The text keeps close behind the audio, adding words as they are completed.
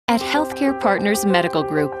At Healthcare Partners Medical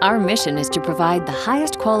Group, our mission is to provide the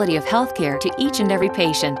highest quality of healthcare to each and every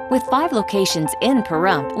patient. With 5 locations in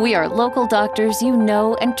Pahrump, we are local doctors you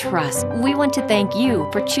know and trust. We want to thank you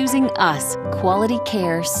for choosing us. Quality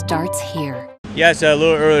care starts here. Yes, a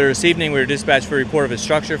little earlier this evening we were dispatched for a report of a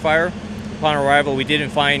structure fire. Upon arrival, we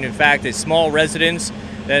did find, in fact, a small residence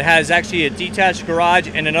that has actually a detached garage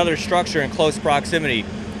and another structure in close proximity.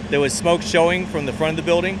 There was smoke showing from the front of the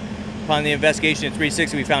building. Upon the investigation at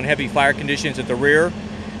 360, we found heavy fire conditions at the rear.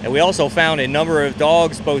 And we also found a number of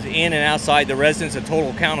dogs both in and outside the residence, a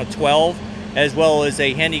total count of 12, as well as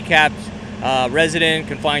a handicapped resident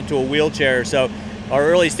confined to a wheelchair. So our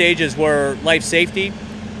early stages were life safety,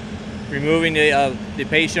 removing the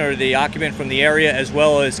patient or the occupant from the area, as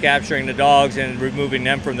well as capturing the dogs and removing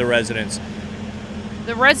them from the residence.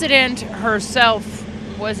 The resident herself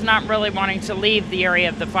was not really wanting to leave the area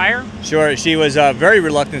of the fire? Sure, she was very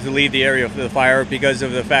reluctant to leave the area of the fire because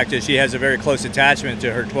of the fact that she has a very close attachment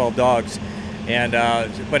to her 12 dogs. And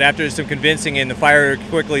but after some convincing and the fire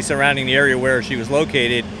quickly surrounding the area where she was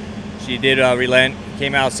located, she did relent,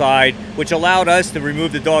 came outside, which allowed us to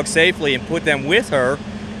remove the dogs safely and put them with her.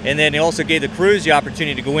 And then it also gave the crews the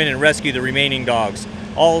opportunity to go in and rescue the remaining dogs.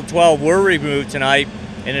 All 12 were removed tonight,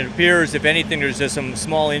 and it appears, if anything, there's just some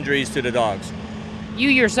small injuries to the dogs. You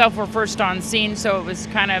yourself were first on scene, so it was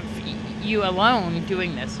kind of you alone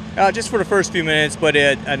doing this. Just for the first few minutes, but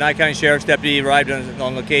a Nye County Sheriff's deputy arrived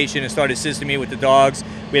on location and started assisting me with the dogs.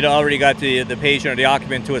 We had already got the patient or the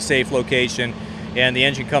occupant to a safe location, and the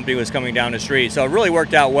engine company was coming down the street. So it really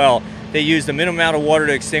worked out well. They used the minimum amount of water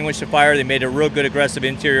to extinguish the fire. They made a real good aggressive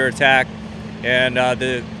interior attack, and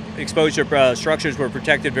the exposure structures were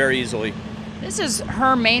protected very easily. This is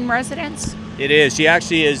her main residence? It is. She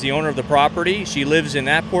actually is the owner of the property. She lives in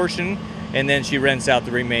that portion, and then she rents out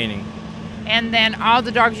the remaining. And then all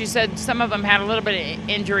the dogs, you said some of them had a little bit of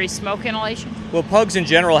injury, smoke inhalation? Well, pugs in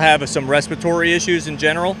general have some respiratory issues in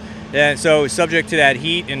general, and so subject to that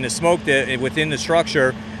heat and the smoke within the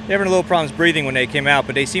structure, they're having a little problems breathing when they came out,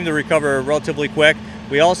 but they seem to recover relatively quick.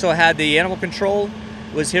 We also had the animal control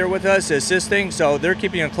was here with us assisting, so they're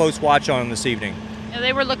keeping a close watch on them this evening. Now,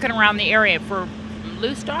 they were looking around the area for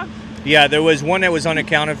loose dogs? Yeah, there was one that was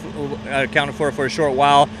unaccounted for a short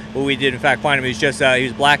while, but we did in fact find him. He's just he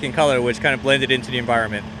was black in color, which kind of blended into the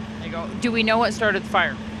environment. There you go. Do we know what started the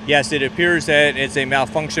fire? Yes, it appears that it's a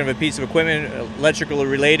malfunction of a piece of equipment, electrically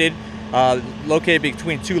related, located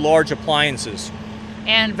between 2 large appliances.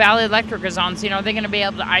 And Valley Electric is on scene. Are they going to be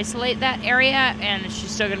able to isolate that area, and is she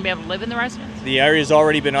still going to be able to live in the residence? The area has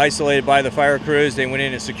already been isolated by the fire crews. They went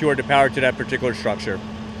in and secured the power to that particular structure.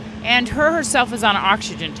 And her herself is on an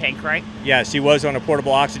oxygen tank, right? Yeah, she was on a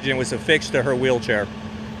portable oxygen, was affixed to her wheelchair.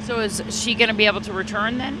 So is she going to be able to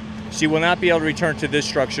return then? She will not be able to return to this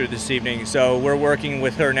structure this evening, so we're working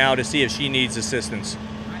with her now to see if she needs assistance.